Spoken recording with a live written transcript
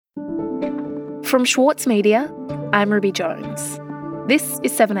From Schwartz Media, I'm Ruby Jones. This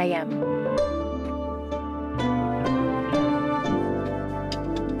is 7am.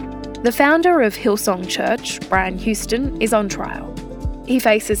 The founder of Hillsong Church, Brian Houston, is on trial. He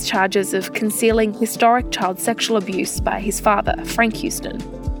faces charges of concealing historic child sexual abuse by his father, Frank Houston,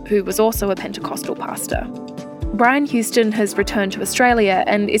 who was also a Pentecostal pastor. Brian Houston has returned to Australia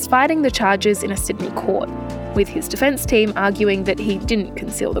and is fighting the charges in a Sydney court, with his defence team arguing that he didn't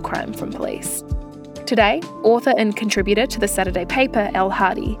conceal the crime from police. Today, author and contributor to the Saturday paper, Elle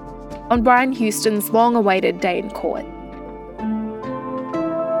Hardy, on Brian Houston's long-awaited day in court.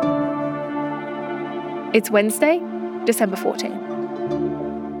 It's Wednesday, December 14.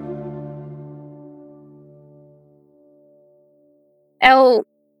 Elle,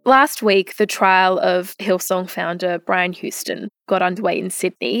 last week the trial of Hillsong founder Brian Houston got underway in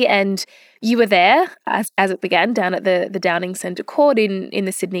Sydney, and you were there as it began down at the Downing Centre Court in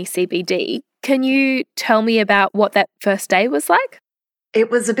the Sydney CBD. Can you tell me about what that first day was like? It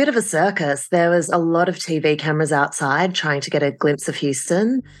was a bit of a circus. There was a lot of TV cameras outside trying to get a glimpse of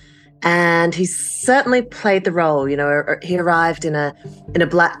Houston. And he certainly played the role. You know, he arrived in a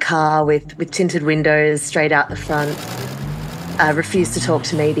black car with tinted windows straight out the front, refused to talk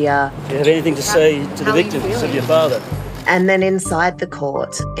to media. Do you have anything to say to the victims of your father? And then inside the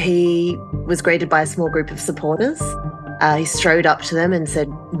court, he was greeted by a small group of supporters. He strode up to them and said,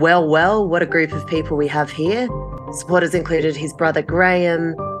 well, what a group of people we have here. Supporters included his brother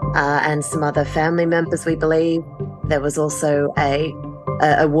Graham and some other family members, we believe. There was also a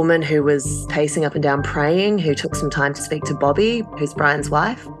woman who was pacing up and down praying, who took some time to speak to Bobby, who's Brian's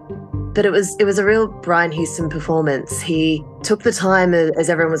wife. But it was a real Brian Houston performance. He took the time, as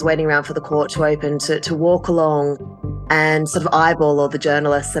everyone was waiting around for the court to open, to walk along and sort of eyeball all the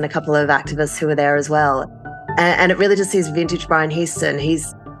journalists and a couple of activists who were there as well. And it really just is vintage Brian Houston.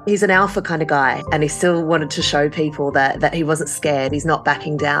 He's an alpha kind of guy, and he still wanted to show people that he wasn't scared. He's not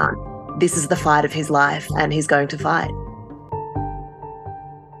backing down. This is the fight of his life, and he's going to fight.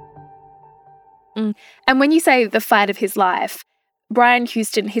 And when you say the fight of his life, Brian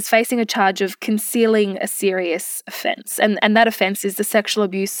Houston, he's facing a charge of concealing a serious offence. And that offence is the sexual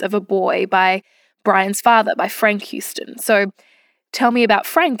abuse of a boy by Brian's father, by Frank Houston. So tell me about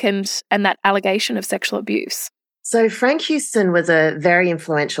Frank and that allegation of sexual abuse. So Frank Houston was a very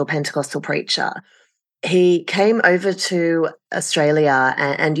influential Pentecostal preacher. He came over to Australia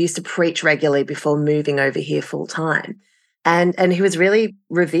and used to preach regularly before moving over here full time. And he was really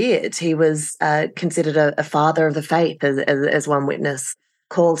revered. He was considered a father of the faith, as one witness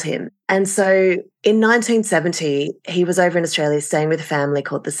called him. And so in 1970, he was over in Australia staying with a family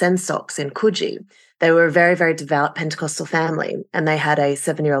called the Senstocks in Coogee. They were a very, very devout Pentecostal family, and they had a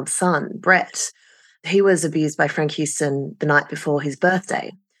 7-year-old son, Brett. He was abused by Frank Houston the night before his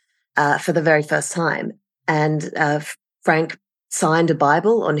birthday for the very first time. And Frank signed a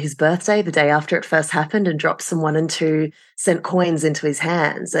Bible on his birthday the day after it first happened and dropped some 1 and 2 cent coins into his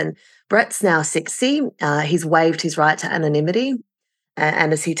hands. And Brett's now 60. He's waived his right to anonymity.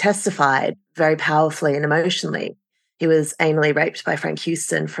 And as he testified very powerfully and emotionally, he was anally raped by Frank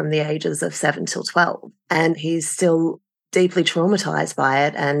Houston from the ages of 7 till 12. And he's still deeply traumatized by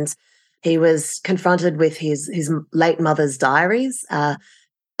it. And he was confronted with his late mother's diaries.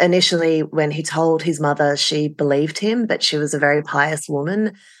 Initially, when he told his mother, she believed him, but she was a very pious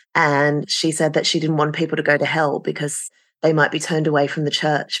woman. And she said that she didn't want people to go to hell because they might be turned away from the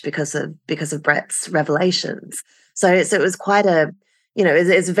church because of Brett's revelations. So it was quite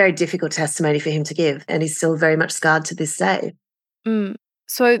it's a very difficult testimony for him to give. And he's still very much scarred to this day.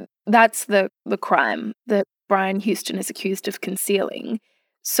 So that's the crime that Brian Houston is accused of concealing.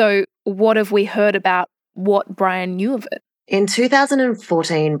 So what have we heard about what Brian knew of it? In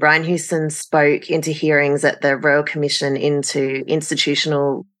 2014, Brian Houston spoke into hearings at the Royal Commission into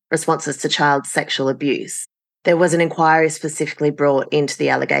Institutional Responses to Child Sexual Abuse. There was an inquiry specifically brought into the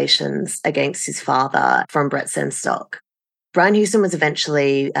allegations against his father from Brett Senstock. Brian Houston was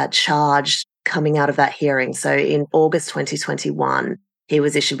eventually charged coming out of that hearing. So in August 2021, he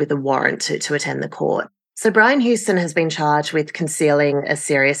was issued with a warrant to attend the court. So Brian Houston has been charged with concealing a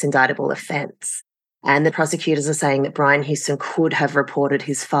serious indictable offence. And the prosecutors are saying that Brian Houston could have reported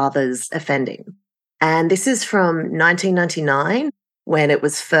his father's offending. And this is from 1999, when it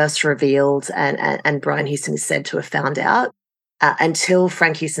was first revealed and Brian Houston is said to have found out, until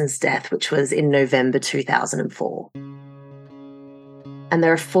Frank Houston's death, which was in November 2004. And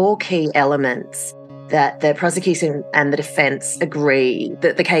there are 4 key elements that the prosecution and the defence agree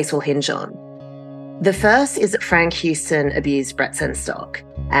that the case will hinge on. The first is that Frank Houston abused Brett Senstock.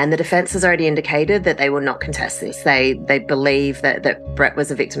 And the defence has already indicated that they will not contest this. They believe that Brett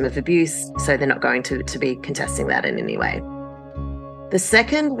was a victim of abuse, so they're not going to be contesting that in any way. The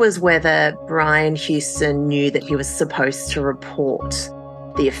second was whether Brian Houston knew that he was supposed to report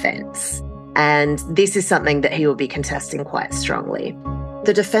the offence. And this is something that he will be contesting quite strongly.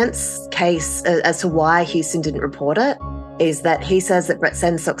 The defence case as to why Houston didn't report it is that he says that Brett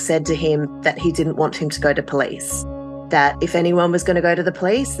Senstock said to him that he didn't want him to go to police, that if anyone was going to go to the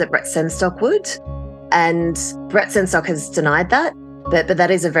police, that Brett Senstock would. And Brett Senstock has denied that, but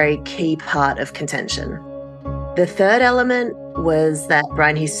that is a very key part of contention. The third element was that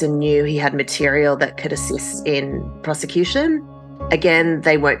Brian Houston knew he had material that could assist in prosecution. Again,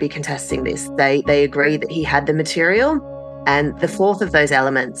 they won't be contesting this. They agree that he had the material. And the fourth of those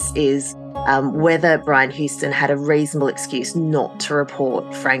elements is whether Brian Houston had a reasonable excuse not to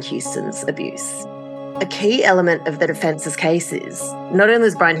report Frank Houston's abuse. A key element of the defence's case is not only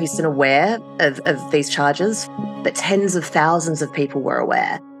is Brian Houston aware of these charges, but tens of thousands of people were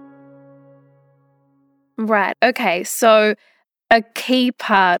aware. Right. Okay. So a key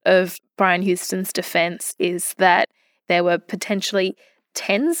part of Brian Houston's defense is that there were potentially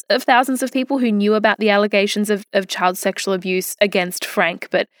tens of thousands of people who knew about the allegations of child sexual abuse against Frank,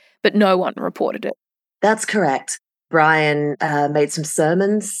 but no one reported it. That's correct. Brian made some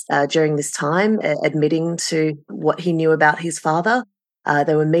sermons during this time, admitting to what he knew about his father.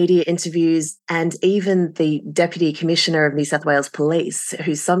 There were media interviews, and even the Deputy Commissioner of New South Wales Police,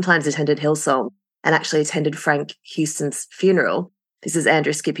 who sometimes attended Hillsong and actually attended Frank Houston's funeral. This is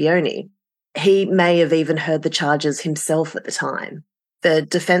Andrew Scipione. He may have even heard the charges himself at the time. The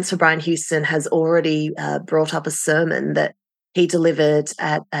defence for Brian Houston has already brought up a sermon that he delivered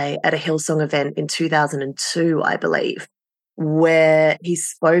at a Hillsong event in 2002, I believe, where he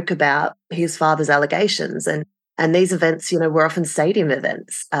spoke about his father's allegations. And these events, were often stadium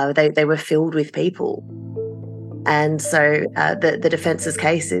events. They were filled with people. And so the defence's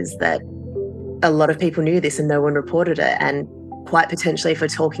case is that a lot of people knew this and no one reported it. And quite potentially, if we're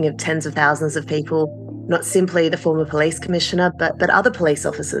talking of tens of thousands of people, not simply the former police commissioner, but other police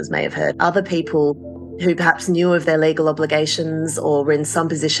officers may have heard, other people who perhaps knew of their legal obligations or were in some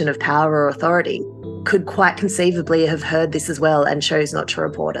position of power or authority could quite conceivably have heard this as well and chose not to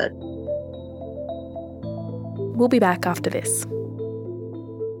report it. We'll be back after this.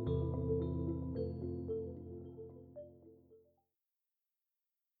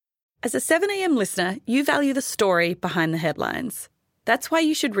 As a 7am listener, you value the story behind the headlines. That's why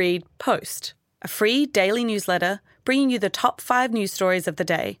you should read Post, a free daily newsletter bringing you the top 5 news stories of the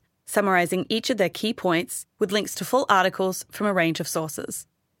day, summarising each of their key points with links to full articles from a range of sources.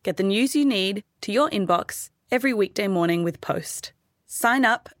 Get the news you need to your inbox every weekday morning with Post. Sign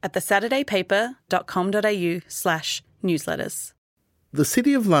up at thesaturdaypaper.com.au/newsletters. The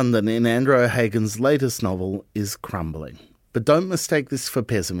City of London in Andrew O'Hagan's latest novel is crumbling. But don't mistake this for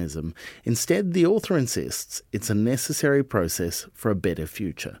pessimism. Instead, the author insists it's a necessary process for a better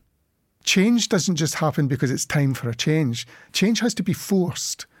future. Change doesn't just happen because it's time for a change. Change has to be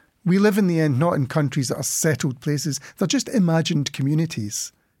forced. We live in the end not in countries that are settled places. They're just imagined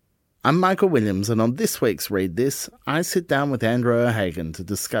communities. I'm Michael Williams, and on this week's Read This, I sit down with Andrew O'Hagan to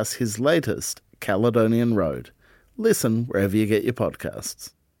discuss his latest, Caledonian Road. Listen wherever you get your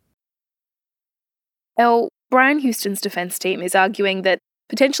podcasts. Brian Houston's defence team is arguing that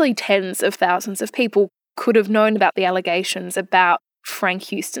potentially tens of thousands of people could have known about the allegations about Frank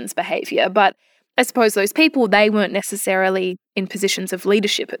Houston's behaviour, but I suppose those people, they weren't necessarily in positions of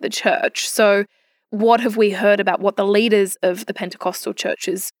leadership at the church. So what have we heard about what the leaders of the Pentecostal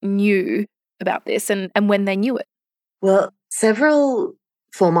churches knew about this and when they knew it? Well, several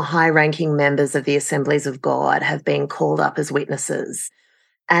former high-ranking members of the Assemblies of God have been called up as witnesses.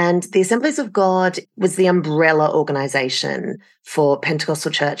 And the Assemblies of God was the umbrella organisation for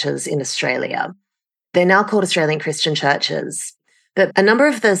Pentecostal churches in Australia. They're now called Australian Christian Churches. But a number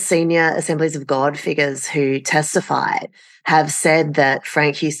of the senior Assemblies of God figures who testified have said that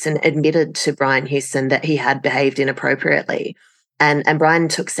Frank Houston admitted to Brian Houston that he had behaved inappropriately. And Brian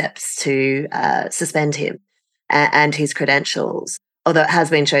took steps to suspend him and his credentials, although it has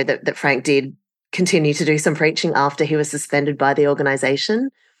been shown that Frank did continue to do some preaching after he was suspended by the organisation.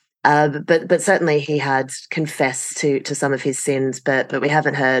 But certainly he had confessed to some of his sins, but we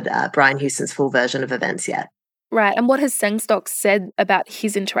haven't heard Brian Houston's full version of events yet. Right, and what has Senstock said about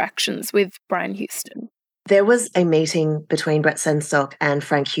his interactions with Brian Houston? There was a meeting between Brett Senstock and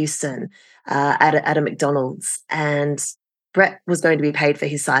Frank Houston at a McDonald's, and Brett was going to be paid for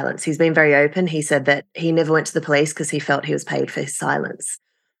his silence. He's been very open. He said that he never went to the police because he felt he was paid for his silence.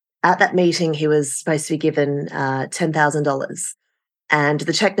 At that meeting, he was supposed to be given $10,000. And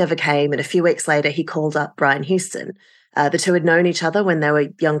the check never came. And a few weeks later, he called up Brian Houston. The two had known each other when they were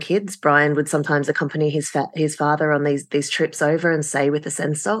young kids. Brian would sometimes accompany his father on these trips over and stay with the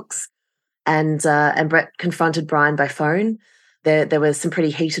Senstocks. And Brett confronted Brian by phone. There were some pretty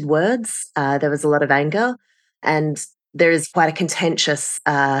heated words. There was a lot of anger. And there is quite a contentious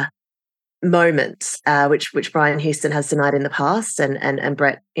moment, which Brian Houston has denied in the past, and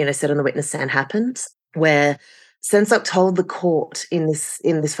Brett, said on the witness stand happened, where Senstock told the court in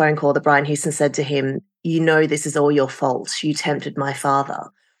this phone call that Brian Houston said to him, "This is all your fault. You tempted my father."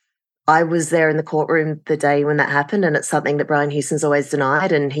 I was there in the courtroom the day when that happened, and it's something that Brian Houston's always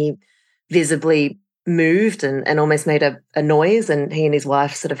denied, and he visibly moved and almost made a noise, and he and his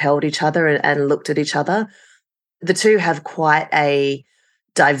wife sort of held each other and looked at each other. The two have quite a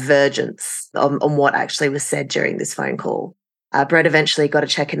divergence on what actually was said during this phone call. Brett eventually got a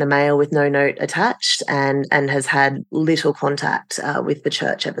check in the mail with no note attached and has had little contact with the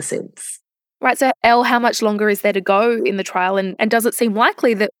church ever since. Right, so Elle, how much longer is there to go in the trial, and does it seem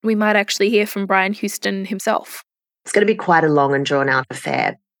likely that we might actually hear from Brian Houston himself? It's going to be quite a long and drawn-out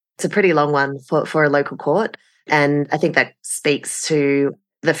affair. It's a pretty long one for a local court, and I think that speaks to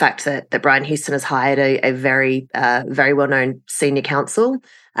the fact that Brian Houston has hired a very well-known senior counsel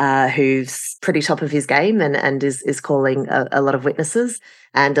who's pretty top of his game and is calling a lot of witnesses,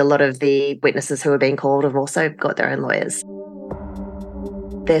 and a lot of the witnesses who are being called have also got their own lawyers.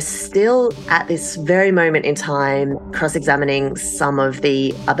 They're still, at this very moment in time, cross-examining some of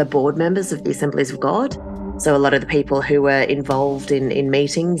the other board members of the Assemblies of God. So a lot of the people who were involved in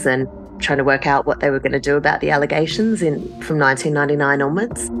meetings and trying to work out what they were going to do about the allegations from 1999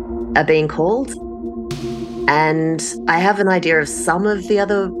 onwards are being called. And I have an idea of some of the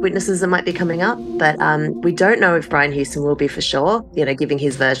other witnesses that might be coming up, but we don't know if Brian Houston will be for sure, giving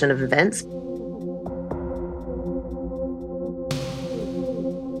his version of events.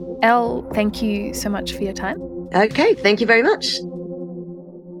 Elle, thank you so much for your time. Okay, thank you very much.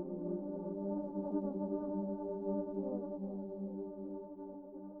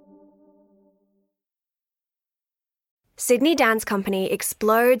 Sydney Dance Company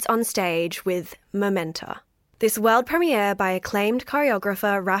explodes on stage with Momenta. This world premiere by acclaimed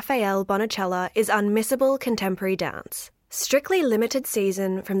choreographer Raphael Bonacella is unmissable contemporary dance. Strictly limited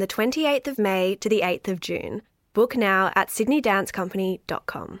season from the 28th of May to the 8th of June. Book now at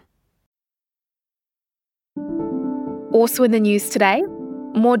sydneydancecompany.com. Also in the news today,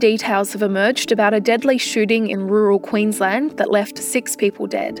 more details have emerged about a deadly shooting in rural Queensland that left 6 people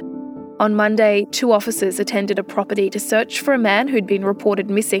dead. On Monday, 2 officers attended a property to search for a man who'd been reported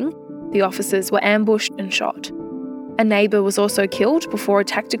missing. The officers were ambushed and shot. A neighbour was also killed before a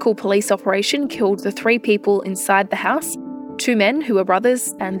tactical police operation killed the 3 people inside the house, 2 men who were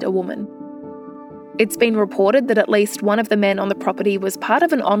brothers and a woman. It's been reported that at least one of the men on the property was part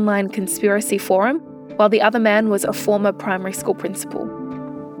of an online conspiracy forum, while the other man was a former primary school principal.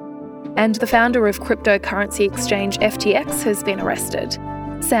 And the founder of cryptocurrency exchange FTX has been arrested.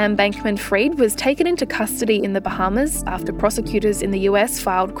 Sam Bankman-Fried was taken into custody in the Bahamas after prosecutors in the US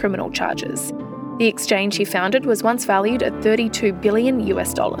filed criminal charges. The exchange he founded was once valued at $32 billion.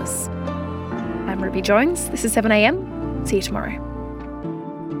 I'm Ruby Jones. This is 7am. See you tomorrow.